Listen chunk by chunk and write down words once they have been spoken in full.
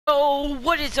Oh,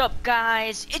 what is up,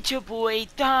 guys? It's your boy,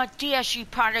 the DSU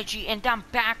Prodigy, and I'm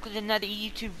back with another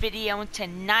YouTube video. And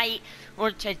tonight,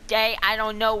 or today, I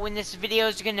don't know when this video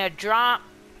is gonna drop,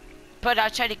 but I'll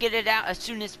try to get it out as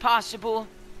soon as possible.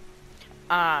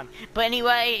 But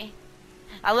anyway,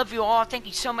 I love you all. Thank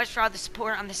you so much for all the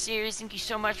support on the series. Thank you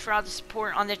so much for all the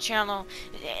support on the channel.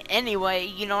 Anyway,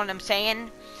 you know what I'm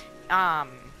saying?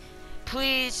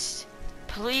 Please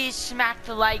smack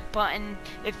the like button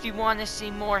if you want to see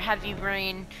more Heavy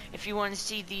Rain, if you want to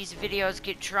see these videos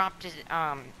get dropped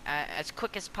as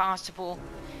quick as possible.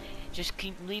 Just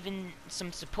keep leaving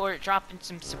some support, dropping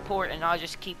some support, and I'll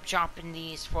just keep dropping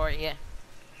these for you.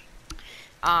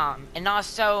 And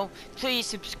also, please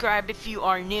subscribe if you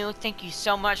are new. Thank you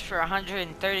so much for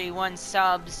 131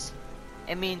 subs.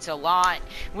 It means a lot.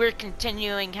 We're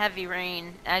continuing Heavy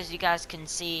Rain, as you guys can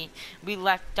see. We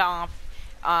left off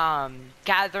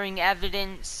gathering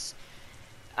evidence.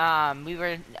 We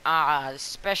were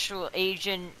Special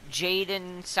Agent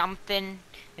Jaden something,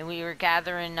 and we were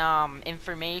gathering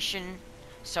information.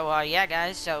 So yeah,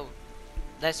 guys, so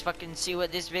let's fucking see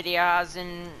what this video has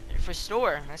in for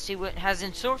store. Let's see what it has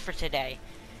in store for today.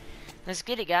 Let's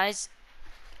get it, guys.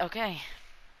 Okay.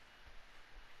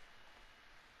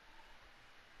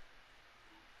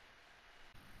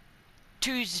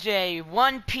 Tuesday,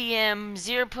 1 p.m.,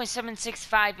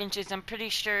 0.765 inches. I'm pretty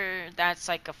sure that's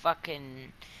like a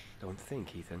fucking... Don't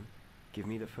think, Ethan. Give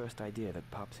me the first idea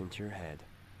that pops into your head.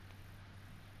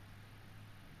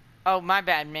 Oh, my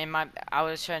bad, man. I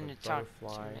was trying to talk to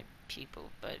Butterfly. people,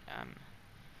 but,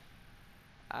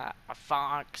 a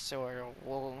fox or a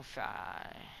wolf,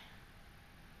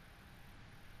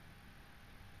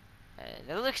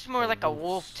 that looks more like a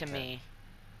wolf to me.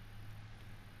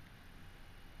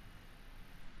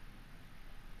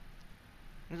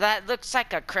 That looks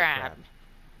like a crab.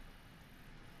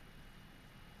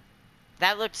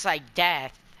 That looks like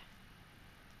death.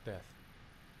 Death.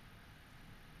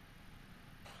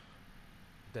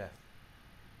 Death.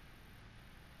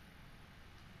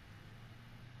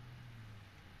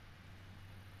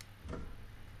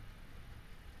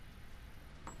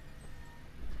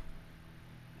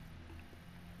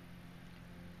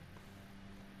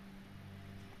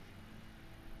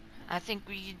 I think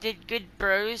we did good,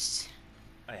 bros.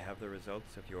 I have the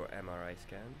results of your MRI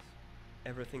scans.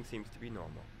 Everything seems to be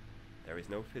normal. There is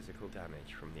no physical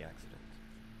damage from the accident.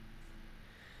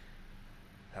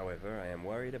 However, I am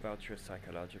worried about your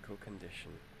psychological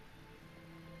condition.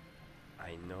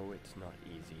 I know it's not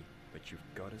easy, but you've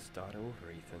got to start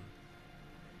over, Ethan.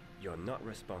 You're not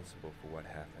responsible for what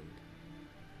happened.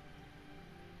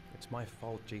 It's my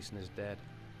fault Jason is dead.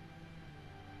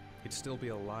 He'd still be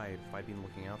alive if I'd been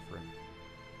looking out for him.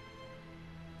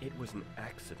 It was an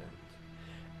accident.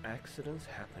 Accidents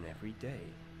happen every day.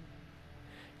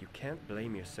 You can't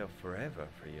blame yourself forever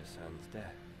for your son's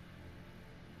death.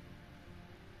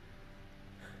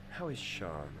 How is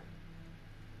Shaun?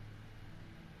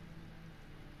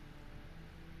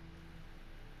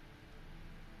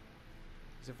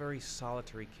 He's a very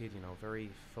solitary kid, you know,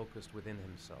 very focused within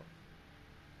himself.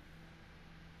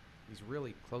 He's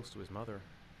really close to his mother.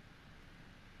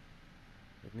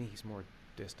 With me, he's more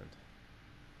distant.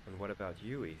 And what about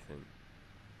you, Ethan?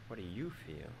 What do you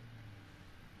feel?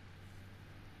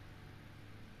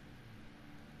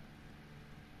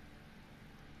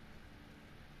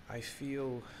 I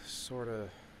feel sort of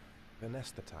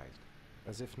anesthetized,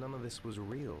 as if none of this was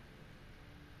real.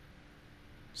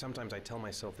 Sometimes I tell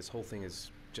myself this whole thing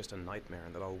is just a nightmare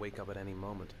and that I'll wake up at any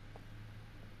moment.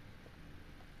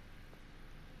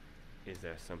 Is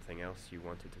there something else you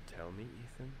wanted to tell me,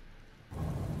 Ethan?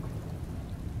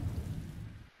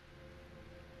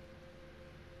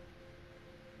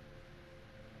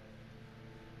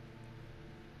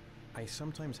 I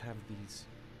sometimes have these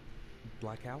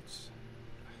blackouts.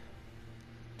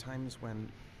 Times when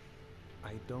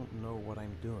I don't know what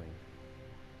I'm doing.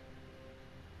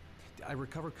 I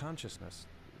recover consciousness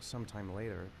sometime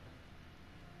later,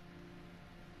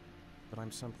 but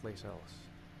I'm someplace else.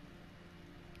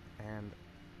 And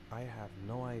I have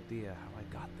no idea how I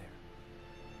got there.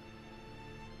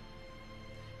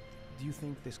 Do you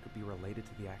think this could be related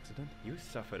to the accident? You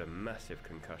suffered a massive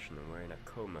concussion and were in a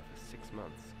coma for 6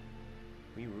 months.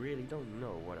 We really don't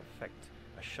know what effect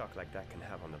a shock like that can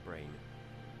have on the brain.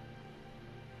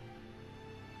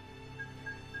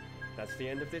 That's the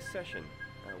end of this session.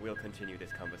 We'll continue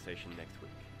this conversation next week.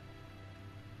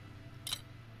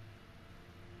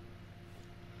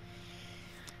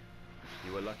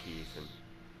 You were lucky, Ethan.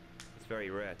 It's very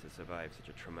rare to survive such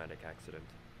a traumatic accident.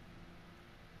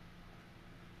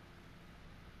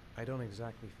 I don't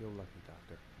exactly feel lucky,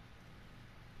 Doctor.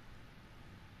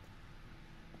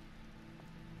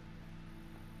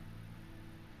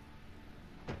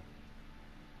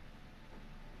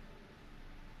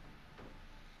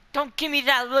 Don't give me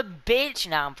that little bitch.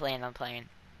 Now I'm playing.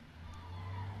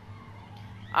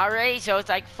 Alright, so it's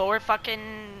like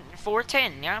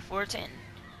 4:10. Yeah, 4:10.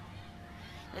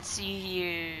 Let's see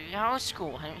here. How's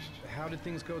school? How did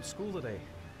things go at school today?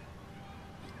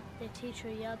 The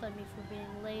teacher yelled at me for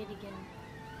being late again.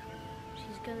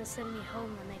 She's gonna send me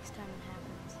home the next time it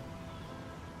happens.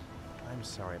 I'm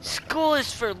sorry about that. School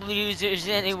is for losers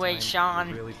anyway, Next Shaun. time,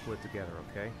 we'll really pull it together,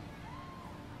 okay?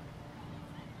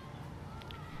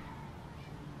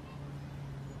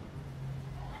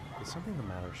 Is something the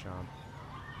matter, Shaun?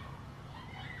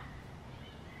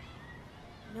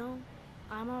 No,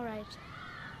 I'm alright.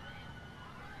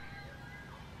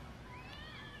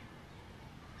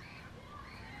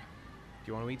 Do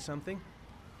you want to eat something?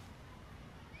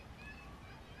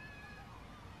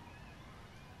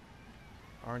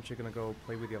 Aren't you gonna go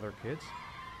play with the other kids?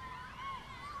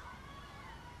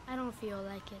 I don't feel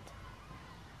like it.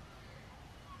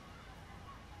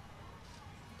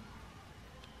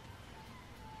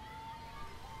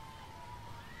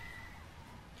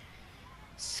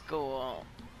 School.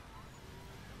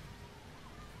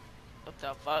 What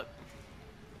the fuck?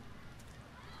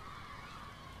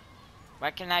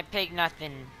 Why can I pick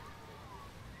nothing?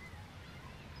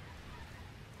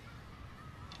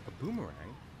 A boomerang?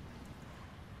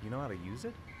 You know how to use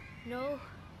it? No,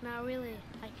 not really.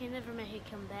 I can never make it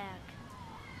come back.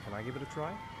 Can I give it a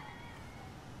try?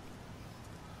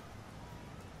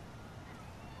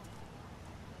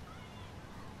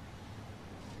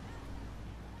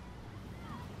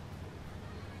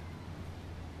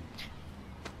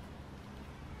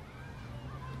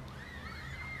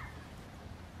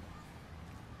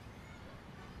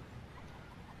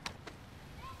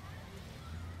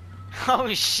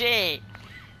 Oh shit!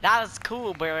 That was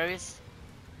cool, bros.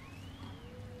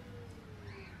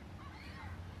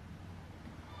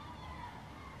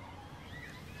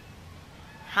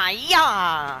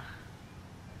 Hiya!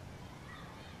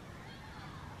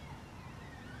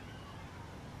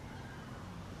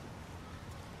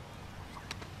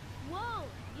 Whoa!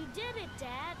 You did it,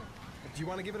 Dad! Do you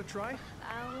want to give it a try?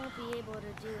 I won't be able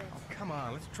to do it. Oh, come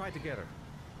on, let's try it together.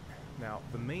 Now,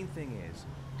 the main thing is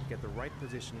to get the right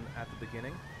position at the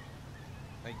beginning.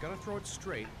 Now, you gotta throw it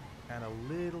straight and a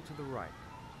little to the right.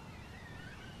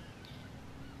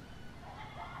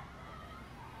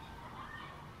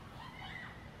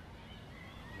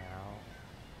 Now,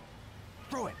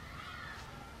 throw it!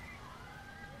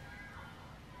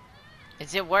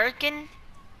 Is it working?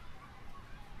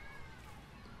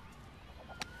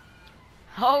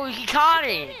 Oh, he caught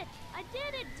it! I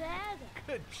did it, Dad!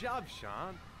 Good job,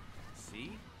 Shaun.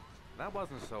 See? That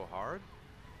wasn't so hard.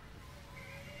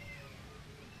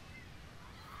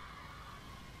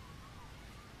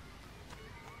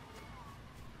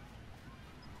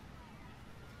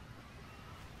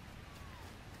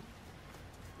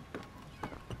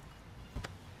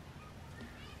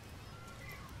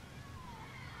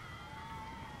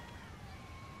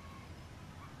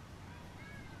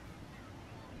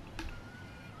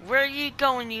 Where are you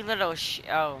going, you little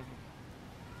oh.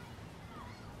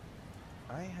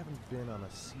 I haven't been on a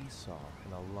seesaw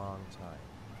in a long time.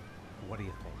 What do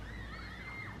you think?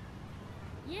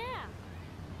 Yeah!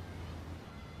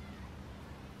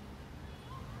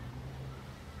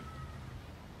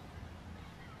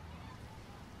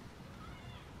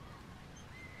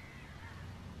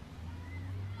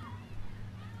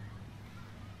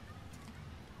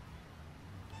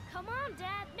 Come on,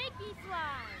 Dad, make me fly!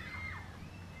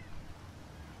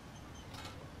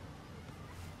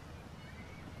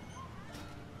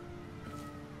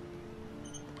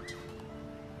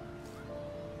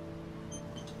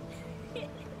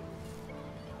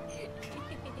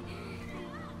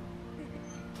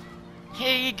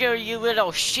 Here you go, you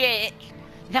little shit.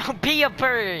 Now be a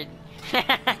bird.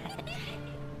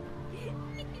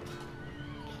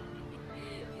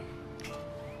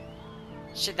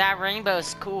 Shit, that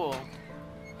rainbow's cool.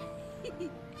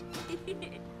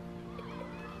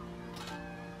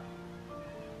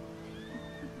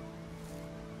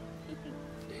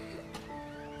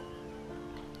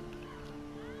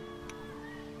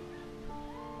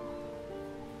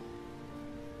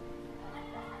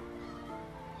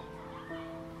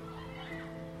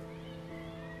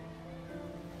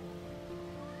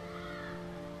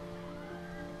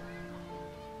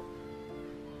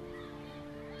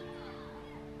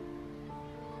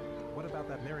 What about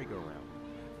that merry-go-round?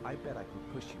 I bet I can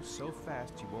push you so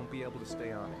fast you won't be able to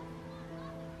stay on it.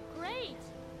 Great!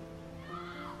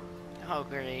 Oh,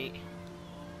 great.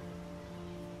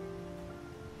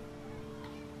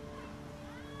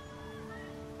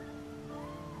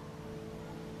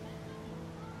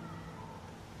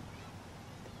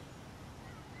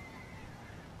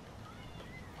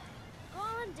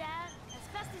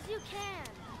 you can.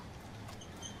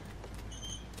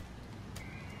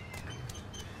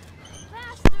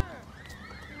 Faster!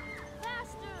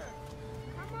 Faster!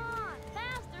 Come on!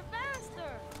 Faster,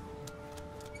 faster!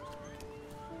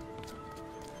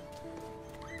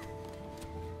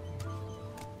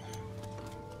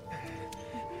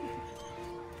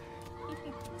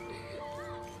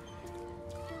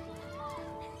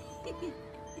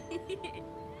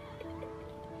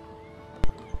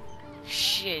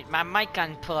 Shit, my mic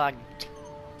unplugged.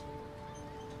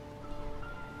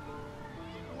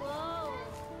 Whoa!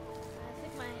 I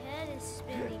think my head is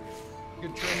spinning.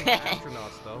 Good training for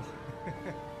astronauts, though.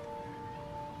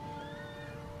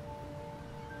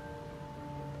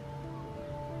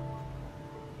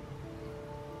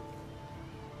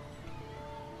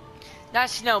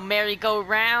 That's no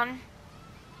merry-go-round.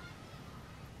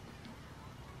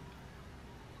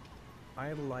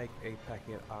 I'd like a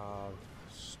packet of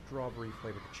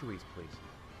strawberry-flavored chewies, please.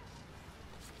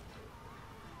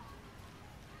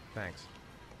 Thanks.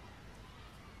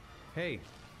 Hey,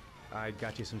 I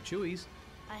got you some chewies.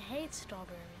 I hate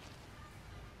strawberry.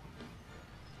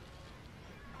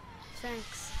 Thanks. It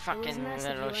was Fucking nice of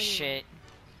you little anyway. shit.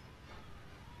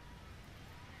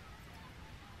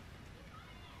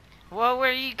 Well,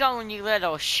 where you going, you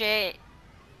little shit?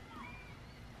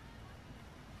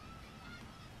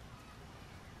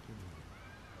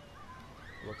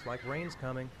 Looks like rain's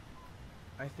coming.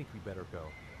 I think we better go.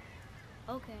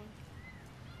 Okay.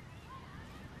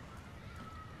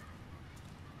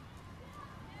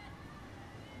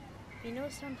 You know,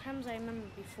 sometimes I remember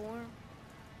before.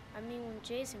 I mean, when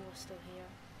Jason was still here.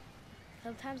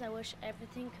 Sometimes I wish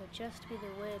everything could just be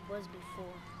the way it was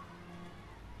before.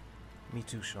 Me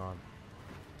too, Shaun.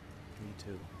 Me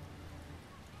too.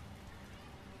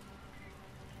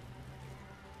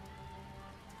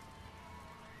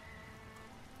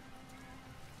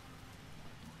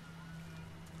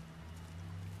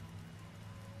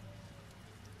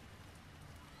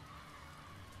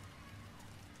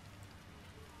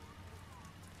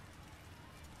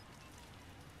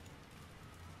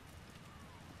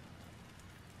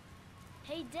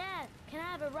 Hey, Dad, can I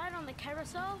have a ride on the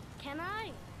carousel? Can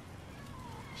I?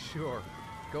 Sure.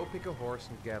 Go pick a horse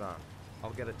and get on.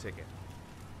 I'll get a ticket.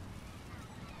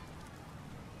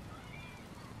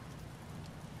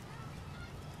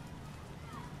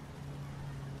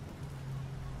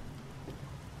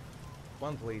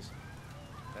 One, please.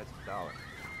 That's $1.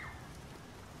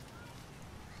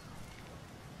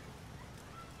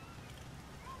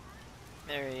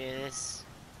 There he is.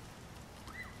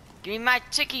 Give me my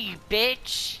ticket, you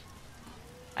bitch.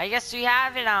 I guess we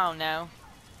have it, I don't know.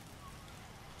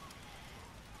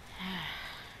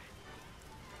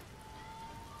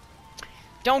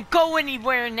 Don't go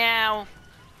anywhere now.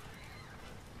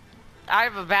 I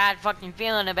have a bad fucking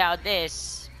feeling about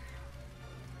this.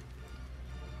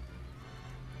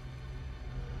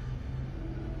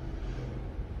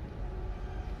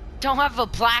 Don't have a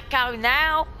blackout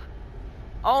now?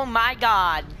 Oh my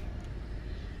god.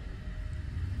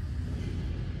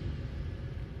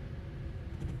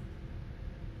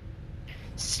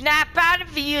 Snap out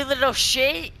of it, you little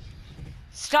shit.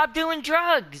 Stop doing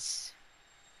drugs.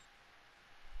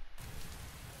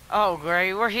 Oh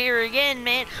great, we're here again,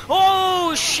 man.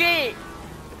 Oh shit.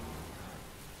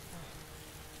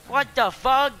 What the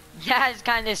fuck? That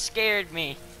kinda scared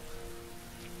me.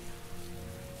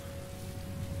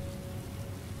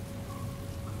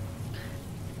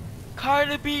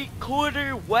 Carnaby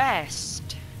Quarter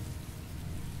West.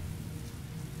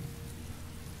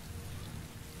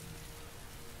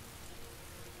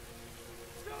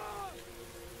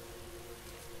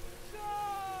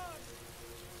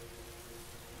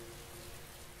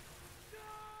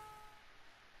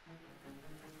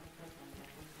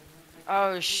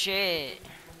 Oh shit.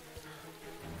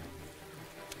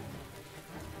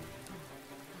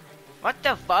 What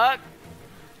the fuck?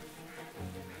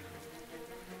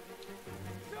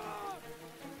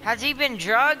 Has he been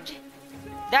drugged?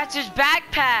 That's his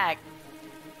backpack.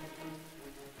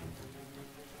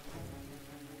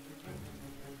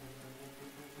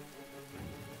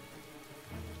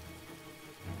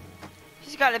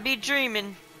 He's gotta be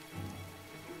dreaming.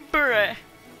 Bruh.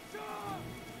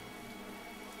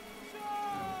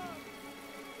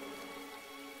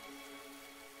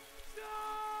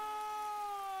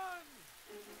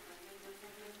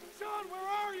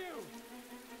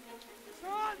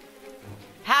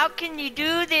 How can you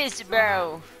do this,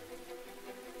 bro?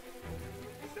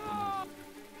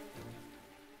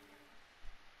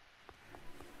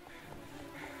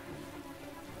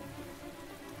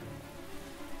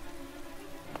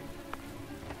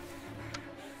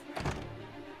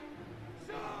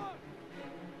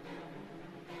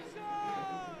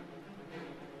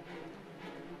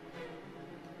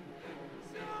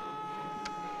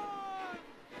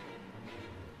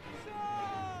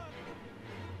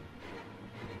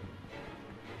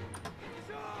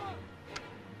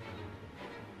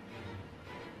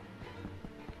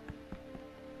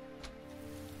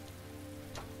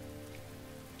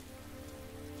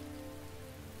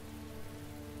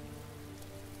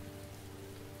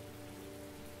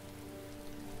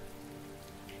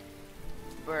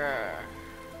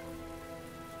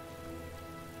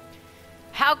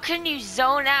 How can you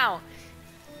zone out?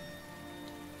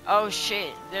 Oh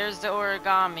shit, there's the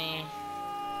origami.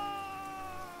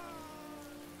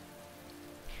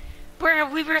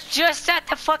 Bruh, we were just at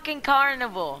the fucking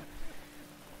carnival.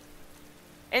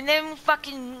 And then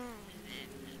fucking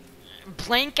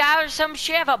blink out or some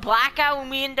shit, have a blackout when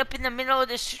we end up in the middle of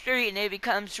the street and it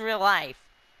becomes real life.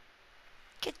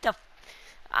 Get the...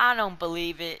 I don't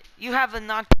believe it. You have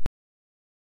unlocked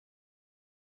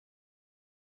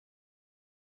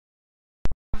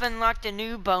a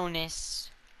new bonus.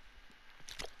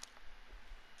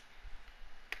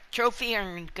 Trophy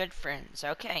earned, good friends.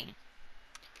 Okay.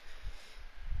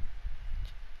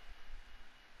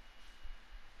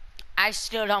 I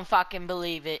still don't fucking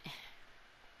believe it.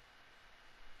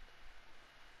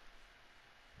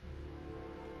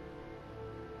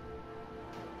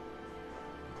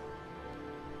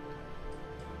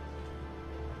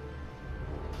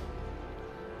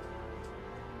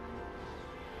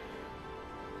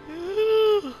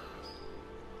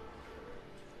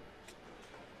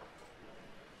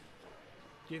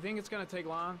 Do you think it's gonna take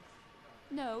long?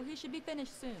 No, he should be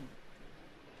finished soon.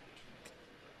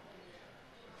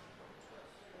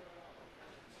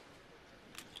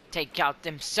 Take out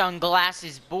them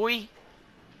sunglasses, boy.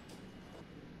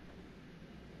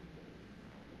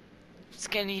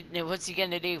 What's he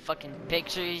gonna do? Fucking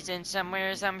pictures in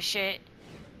somewhere or some shit?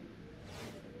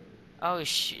 Oh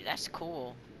shit, that's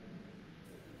cool.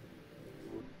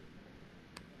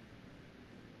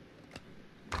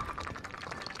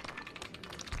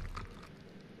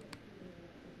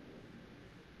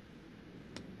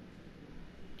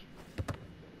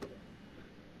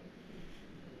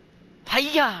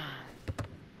 Hiya!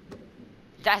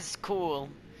 That's cool.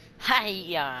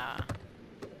 Hiya!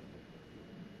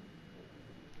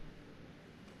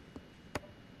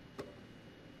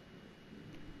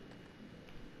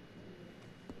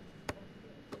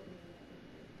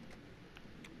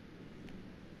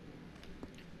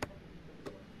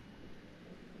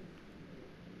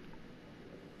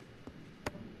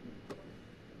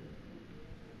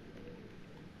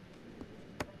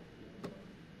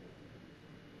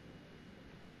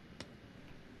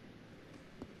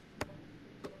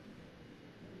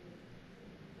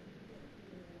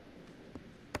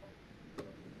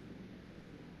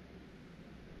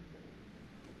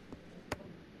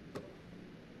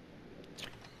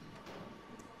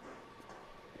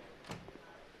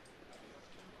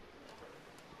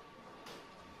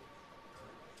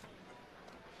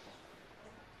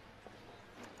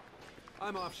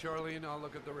 I'm off, Charlene. I'll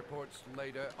look at the reports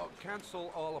later. Oh,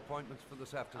 cancel all appointments for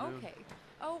this afternoon. Okay.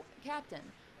 Oh, Captain.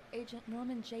 Agent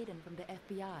Norman Jaden from the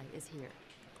FBI is here.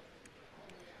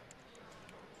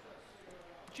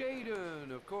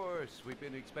 Jaden, of course. We've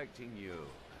been expecting you.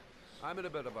 I'm in a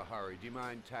bit of a hurry. Do you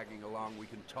mind tagging along? We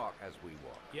can talk as we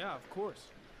walk. Yeah, of course.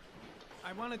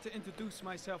 I wanted to introduce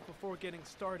myself before getting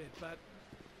started, but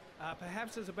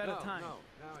perhaps there's a better time. No,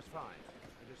 it's fine.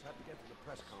 I just have to get to the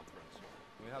press conference.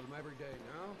 We have them every day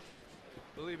now.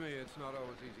 Believe me, it's not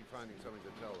always easy finding something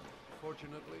to tell them.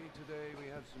 Fortunately, today we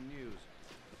have some news.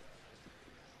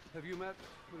 Have you met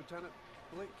Lieutenant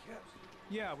Blake yet?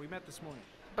 Yeah, we met this morning.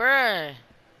 Bruh.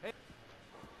 Hey.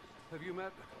 Have you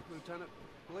met Lieutenant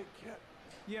Blake yet?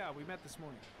 Yeah, we met this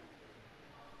morning.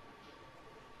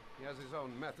 He has his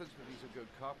own methods, but he's a good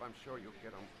cop. I'm sure you'll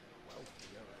get on well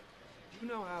together. You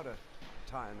know how to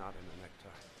tie a knot in a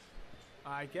necktie.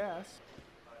 I guess.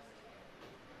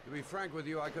 To be frank with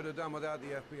you, I could have done without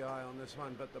the FBI on this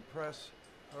one, but the press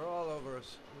are all over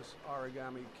us. This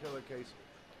origami killer case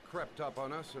crept up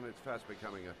on us, and it's fast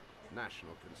becoming a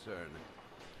national concern.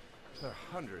 There are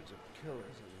hundreds of killers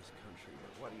in this country,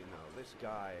 but what do you know? This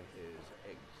guy is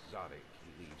exotic.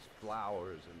 He leaves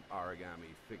flowers and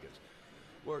origami figures.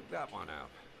 Work that one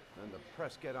out. Then the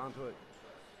press get onto it,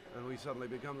 and we suddenly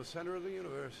become the center of the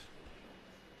universe.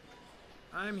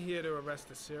 I'm here to arrest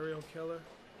a serial killer.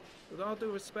 With all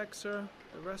due respect, sir,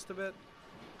 the rest of it,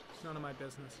 it's none of my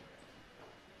business.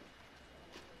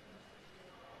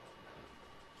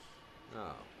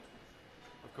 No,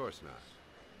 of course not.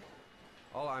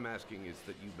 All I'm asking is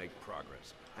that you make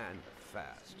progress, and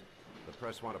fast. The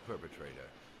press want a perpetrator,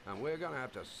 and we're gonna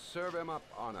have to serve him up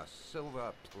on a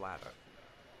silver platter.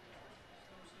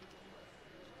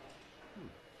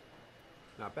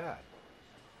 Not bad.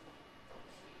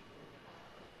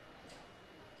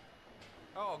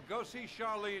 Oh, go see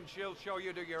Charlene. She'll show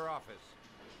you to your office.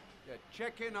 Yeah,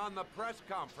 check in on the press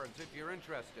conference if you're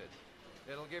interested.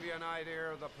 It'll give you an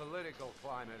idea of the political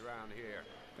climate around here.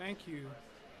 Thank you,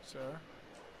 sir.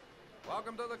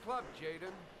 Welcome to the club,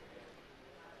 Jaden.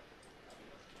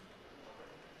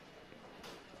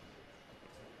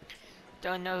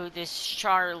 Don't know who this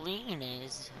Charlene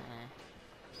is.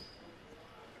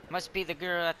 Must be the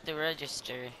girl at the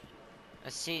register.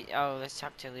 Let's see. Oh, let's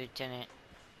talk to Lieutenant.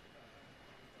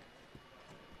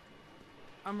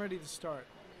 I'm ready to start.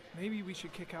 Maybe we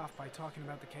should kick off by talking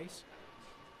about the case?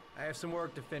 I have some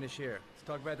work to finish here. Let's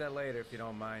talk about that later if you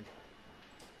don't mind.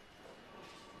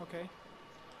 Okay.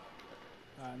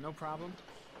 No problem.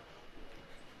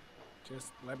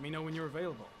 Just let me know when you're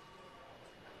available.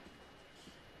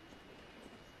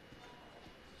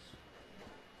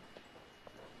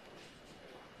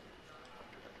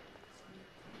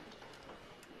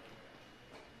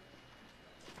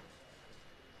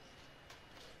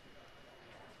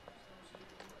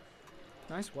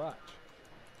 Nice watch.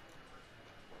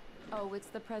 Oh, it's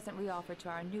the present we offer to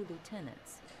our new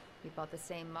lieutenants. We bought the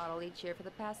same model each year for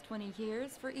the past 20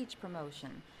 years for each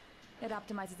promotion. It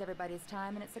optimizes everybody's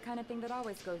time, and it's the kind of thing that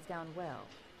always goes down well.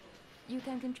 You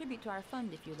can contribute to our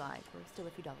fund if you like. We're still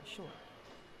a few dollars short.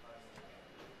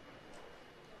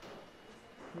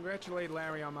 Congratulate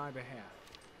Larry on my behalf.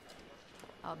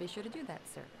 I'll be sure to do that,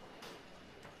 sir.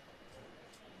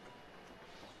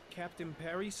 Captain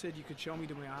Perry said you could show me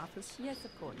to my office? Yes,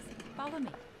 of course. Follow me.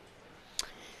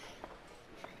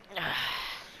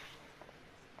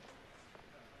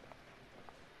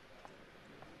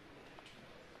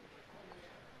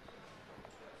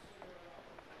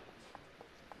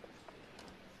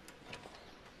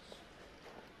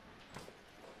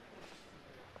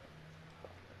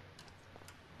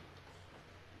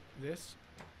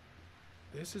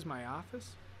 This is my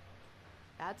office?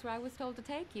 That's where I was told to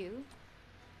take you.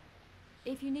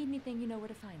 If you need anything, you know where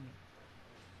to find me.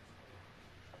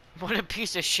 What a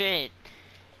piece of shit.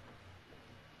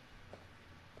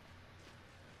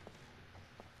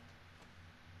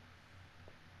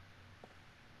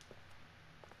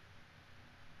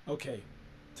 Okay,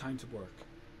 time to work.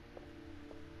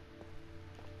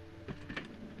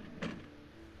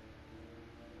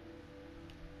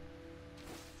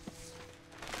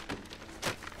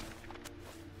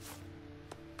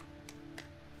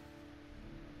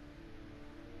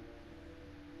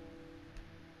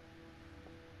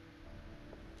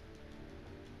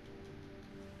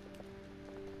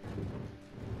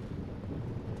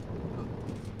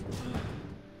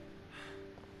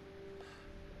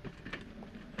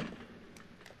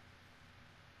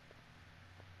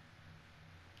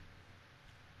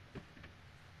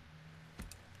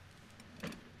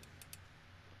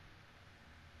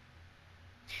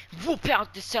 Whoop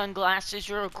out the sunglasses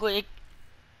real quick.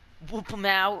 Whoop them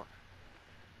out.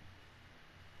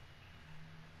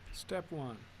 Step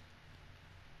 1.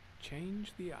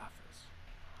 Change the office.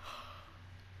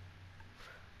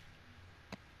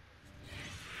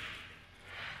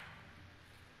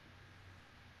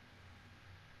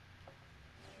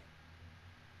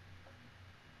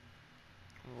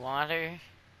 Water.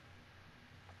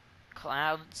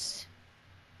 Clouds.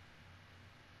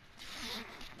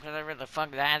 Whatever the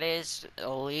fuck that is. A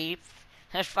leaf.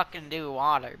 Let's fucking do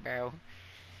water, bro.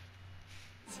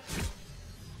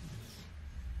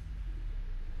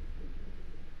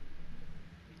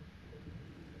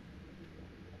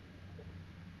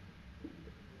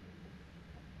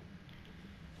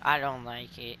 I don't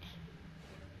like it.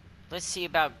 Let's see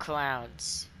about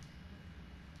clouds.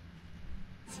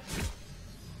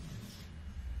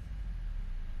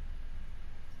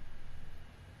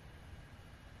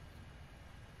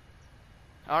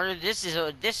 Or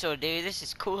this'll do. This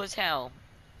is cool as hell.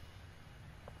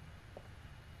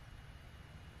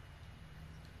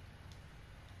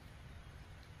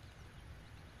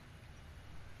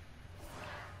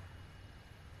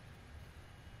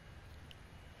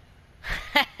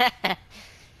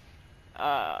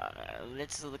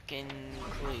 Let's look in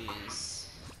clues.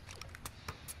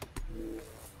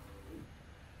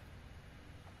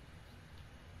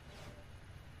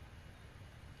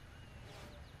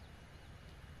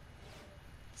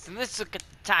 So let's look at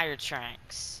the tire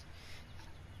tracks.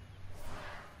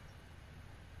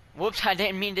 Whoops, I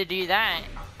didn't mean to do that.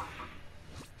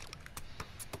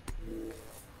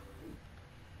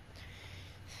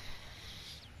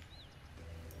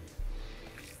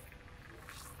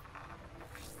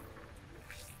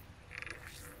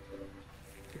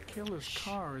 The killer's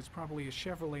car is probably a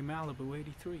Chevrolet Malibu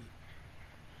 83.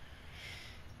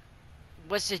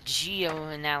 What's a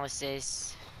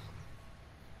geo-analysis?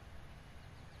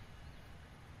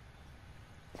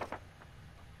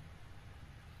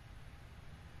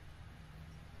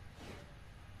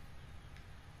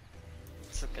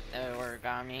 Let's look at the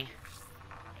origami.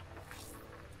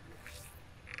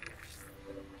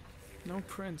 No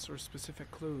prints or specific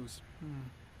clues.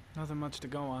 Nothing much to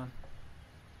go on.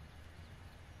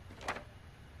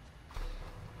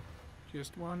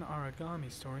 Just one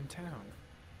origami store in town.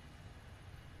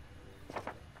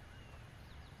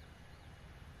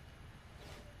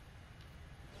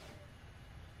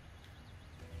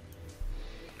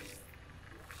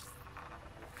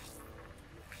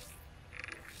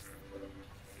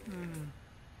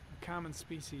 A common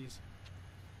species.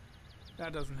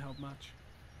 That doesn't help much.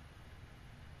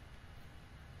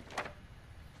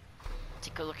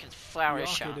 Take a look at the flower The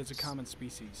shops. orchid is a common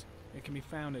species. It can be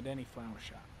found at any flower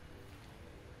shop.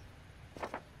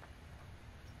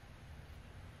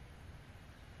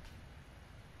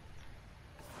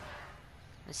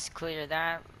 Let's clear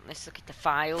that. Let's look at the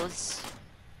files.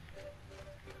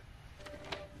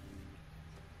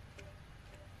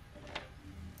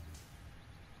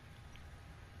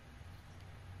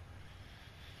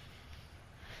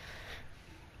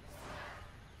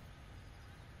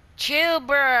 Chill,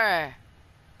 bruh.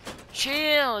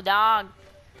 Chill, dog.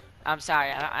 I'm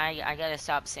sorry. I gotta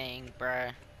stop saying,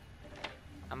 bruh.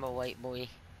 I'm a white boy.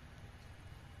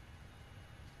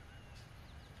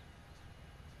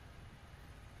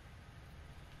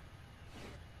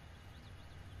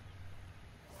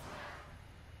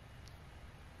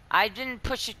 I didn't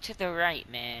push it to the right,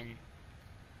 man.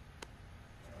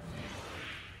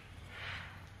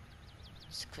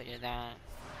 Let's clear that.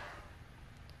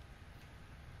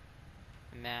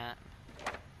 Map.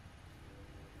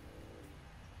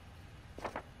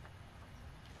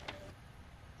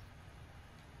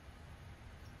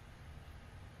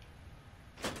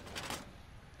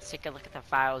 Let's take a look at the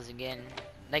files again.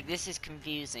 Like, this is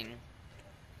confusing.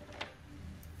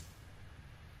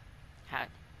 How?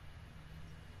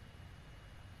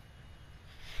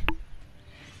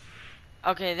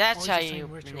 Okay, that's Always how the you same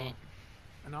open ritual. it.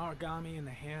 An origami in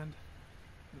the hand,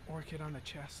 an orchid on the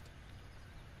chest.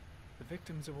 The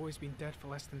victims have always been dead for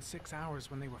less than 6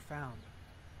 hours when they were found,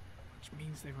 which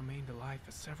means they remained alive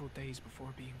for several days before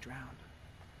being drowned.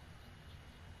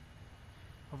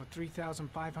 Over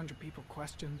 3,500 people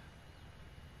questioned.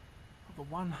 Over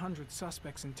 100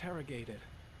 suspects interrogated.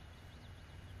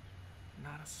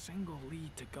 Not a single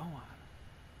lead to go on.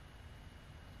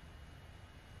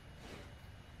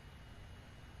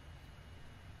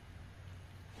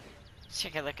 Let's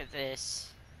take a look at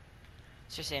this.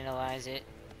 Let's just analyze it.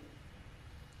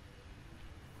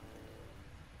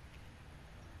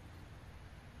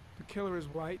 The killer is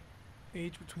white,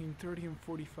 aged between 30 and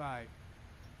 45.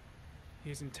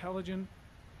 He is intelligent,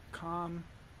 calm,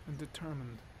 and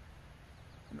determined.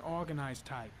 An organized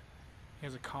type. He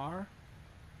has a car.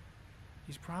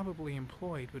 He's probably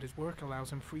employed, but his work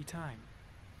allows him free time.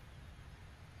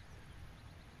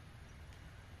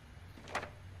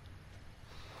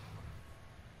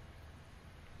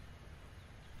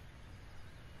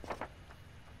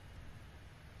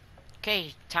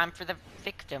 Okay, time for the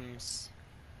victims.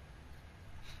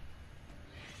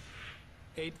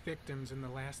 8 victims in the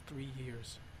last 3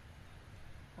 years.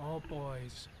 All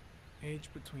boys,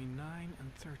 aged between 9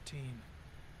 and 13.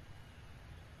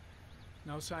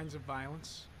 No signs of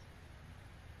violence.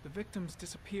 The victims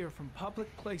disappear from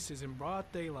public places in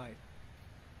broad daylight.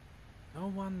 No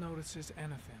one notices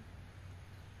anything.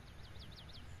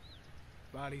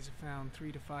 Bodies are found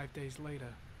 3 to 5 days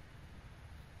later,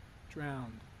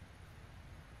 drowned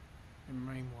in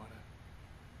rainwater.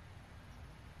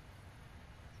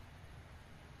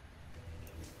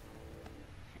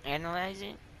 Analyze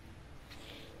it.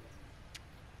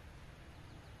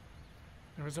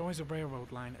 There is always a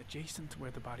railroad line adjacent to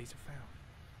where the bodies are found.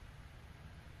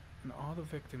 And all the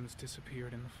victims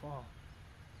disappeared in the fall.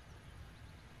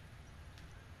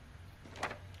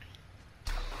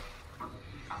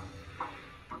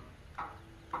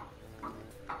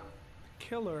 The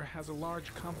killer has a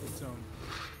large comfort zone.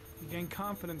 He gained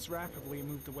confidence rapidly and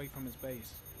moved away from his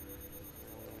base.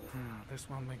 This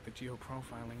won't make the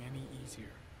geoprofiling any easier.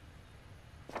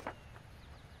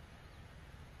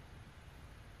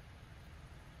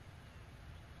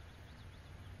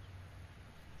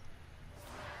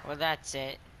 Well, that's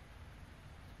it.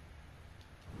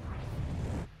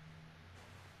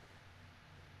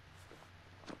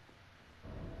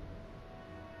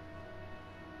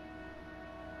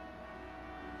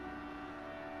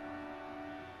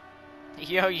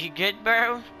 Yo, you good,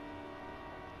 bro?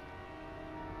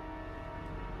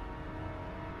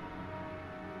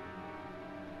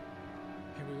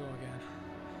 Here we go again.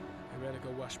 I better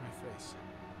go wash my face.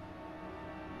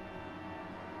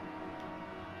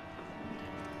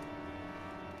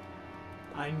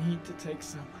 I need to take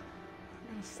some.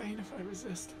 I'm gonna faint if I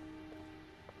resist.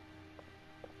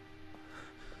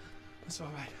 It's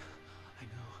alright. I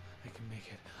know I can make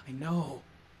it. I know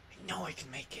I can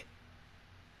make it.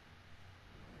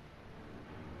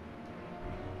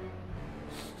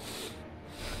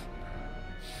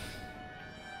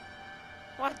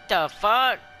 What the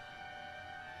fuck?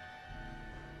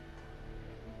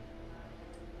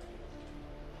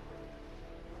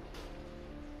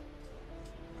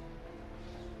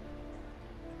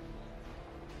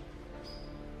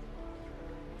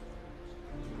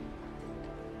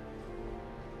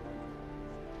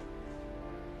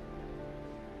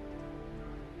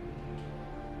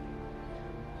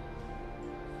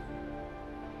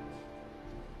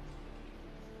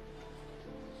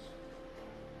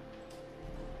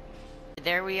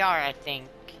 There we are, I think.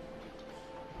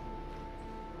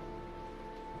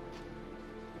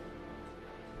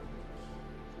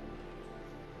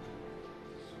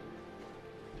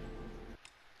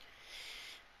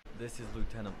 This is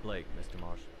Lieutenant Blake, Mr.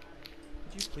 Marshall.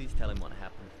 Could you please tell him what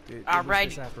happened? It All was right.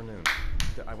 this afternoon.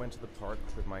 I went to the park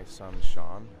with my son,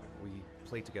 Shaun. We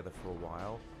played together for a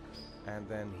while, and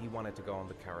then he wanted to go on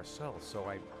the carousel, so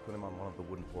I put him on one of the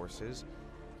wooden horses,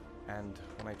 and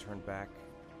when I turned back,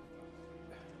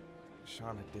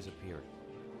 Shaun had disappeared.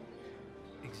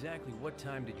 Exactly what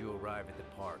time did you arrive at the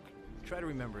park? Try to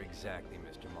remember exactly,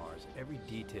 Mr. Mars. Every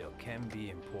detail can be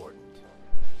important.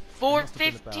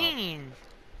 4:15.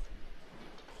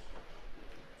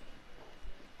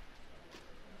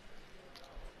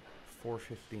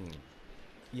 4:15.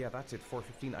 Yeah, that's it,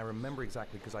 4:15. I remember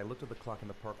exactly because I looked at the clock in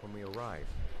the park when we arrived.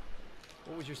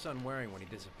 What was your son wearing when he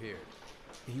disappeared?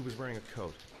 He was wearing a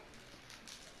coat.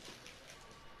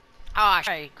 Ah,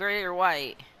 sorry, gray or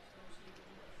white?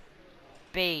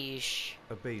 Beige.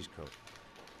 A beige coat.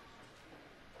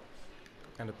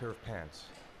 And a pair of pants.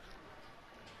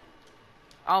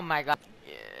 Oh my god.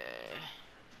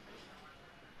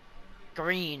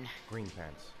 Green. Green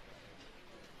pants.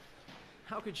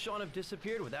 How could Shaun have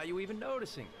disappeared without you even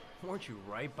noticing? Weren't you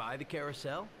right by the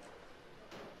carousel?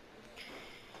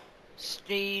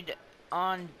 Stayed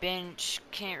on bench.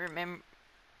 Can't remember.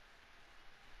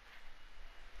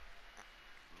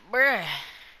 Bruh.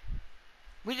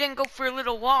 We didn't go for a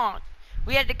little walk.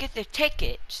 We had to get the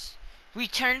tickets. We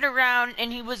turned around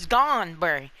and he was gone,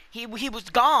 bruh. He was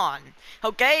gone.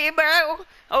 Okay, bro?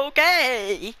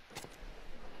 Okay.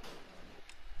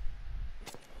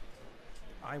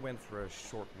 I went for a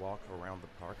short walk around the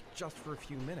park just for a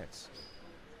few minutes.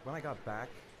 When I got back,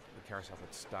 the carousel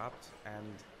had stopped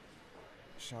and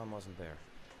Shaun wasn't there.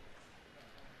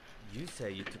 You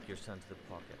say you took your son to the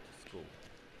park after school,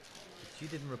 but you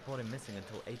didn't report him missing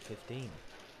until 8:15.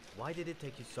 Why did it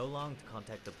take you so long to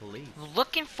contact the police?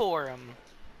 Looking for him.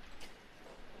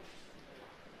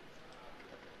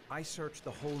 I searched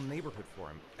the whole neighborhood for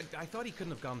him. I thought he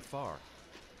couldn't have gone far.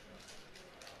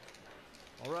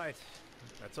 All right.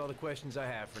 That's all the questions I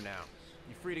have for now.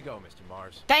 You're free to go, Mr.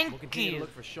 Mars. Thank We'll continue you. to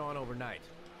look for Shaun overnight.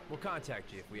 We'll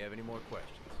contact you if we have any more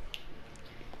questions.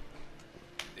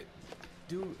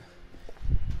 Do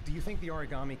you think the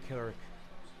origami killer...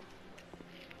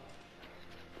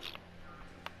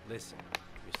 Listen,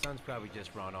 your son's probably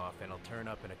just run off and he'll turn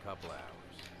up in a couple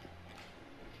hours.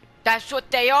 That's what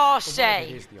they all What if say.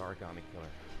 it is the origami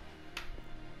killer?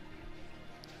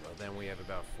 Well, then we have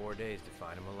about 4 days to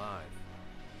find him alive.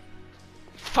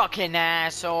 Fucking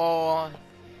asshole.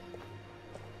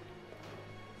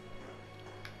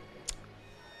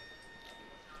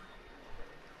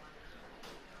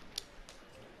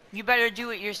 You better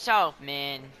do it yourself,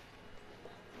 man.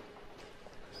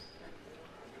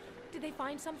 Did they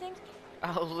find something?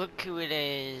 Oh, look who it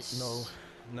is. No,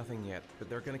 nothing yet, but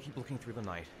they're gonna keep looking through the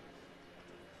night.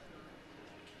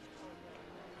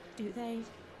 Do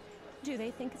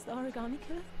they think it's the origami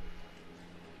killer?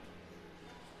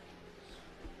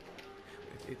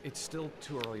 It's still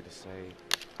too early to say,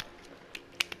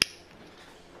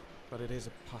 but it is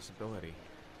a possibility.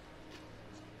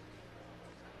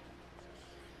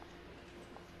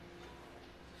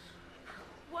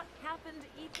 What happened,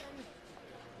 Ethan?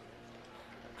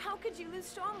 How could you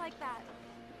lose Shaun like that?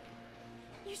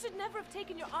 You should never have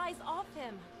taken your eyes off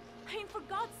him. I mean, for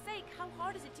God's sake, how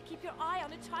hard is it to keep your eye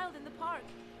on a child in the park?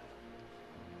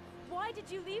 Why did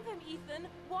you leave him, Ethan?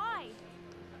 Why?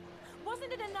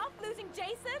 Wasn't it enough losing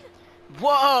Jason?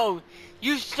 Whoa!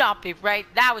 You stop it, right?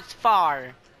 That was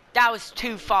far. That was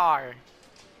too far.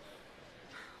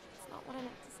 That's not what I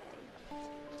meant to say.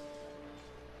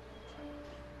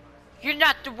 You're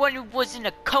not the one who was in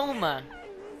a coma. I miss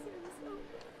him so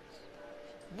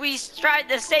much. We tried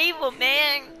to save him,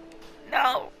 man.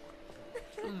 No.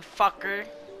 You fucker.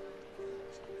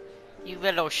 You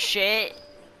little shit.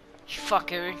 You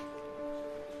fucker.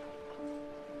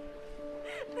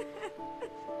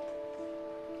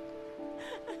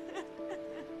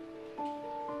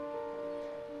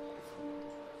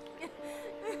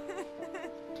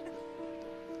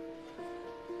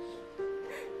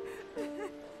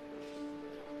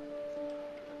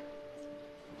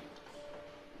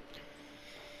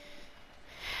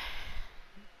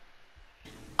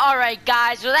 Alright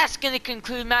guys, well that's gonna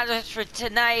conclude matters for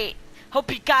tonight.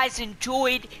 Hope you guys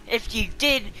enjoyed. If you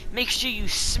did, make sure you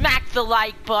smack the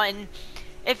like button.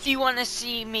 If you want to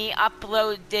see me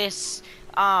upload this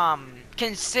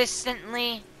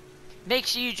consistently, make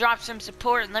sure you drop some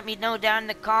support and let me know down in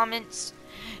the comments.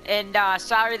 And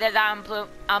sorry that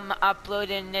I'm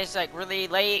uploading this like really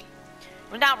late.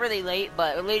 Well, not really late,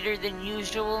 but later than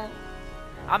usual.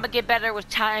 I'm gonna get better with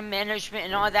time management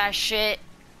and all that shit.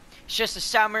 It's just the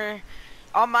summer.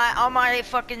 All my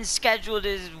fucking schedule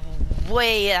is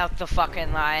way out the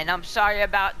fucking line. I'm sorry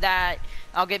about that.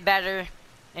 I'll get better.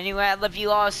 Anyway, I love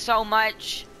you all so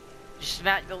much. Just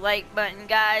smack the like button,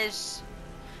 guys.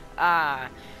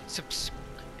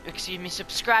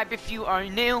 Subscribe if you are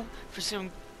new for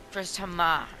some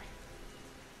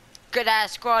good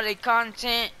ass quality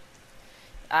content.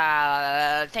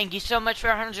 Thank you so much for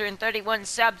 131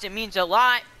 subs. It means a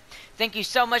lot. Thank you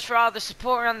so much for all the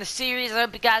support on the series. I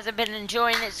hope you guys have been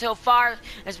enjoying it so far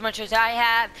as much as I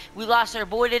have. We lost our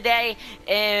boy today,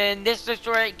 and this is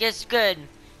where it gets good.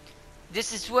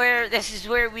 This is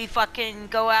where we fucking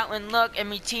go out and look and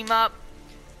we team up.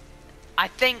 I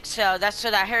think so. That's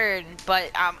what I heard. But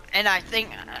and I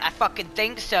fucking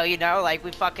think so. You know, like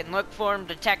we fucking look for him,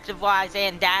 detective-wise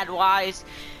and dad-wise.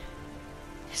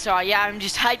 So yeah, I'm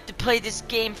just hyped to play this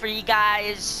game for you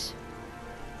guys.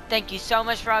 Thank you so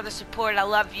much for all the support. I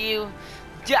love you.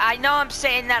 I know I'm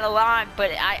saying that a lot, but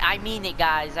I mean it,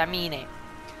 guys. I mean it.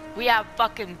 We have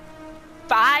fucking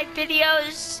 5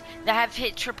 videos that have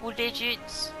hit triple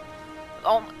digits.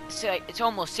 Oh, so it's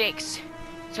almost 6.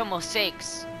 It's almost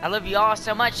 6. I love you all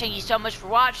so much. Thank you so much for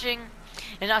watching.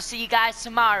 And I'll see you guys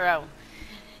tomorrow.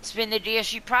 It's been the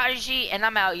DSG Prodigy, and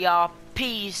I'm out, y'all.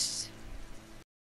 Peace.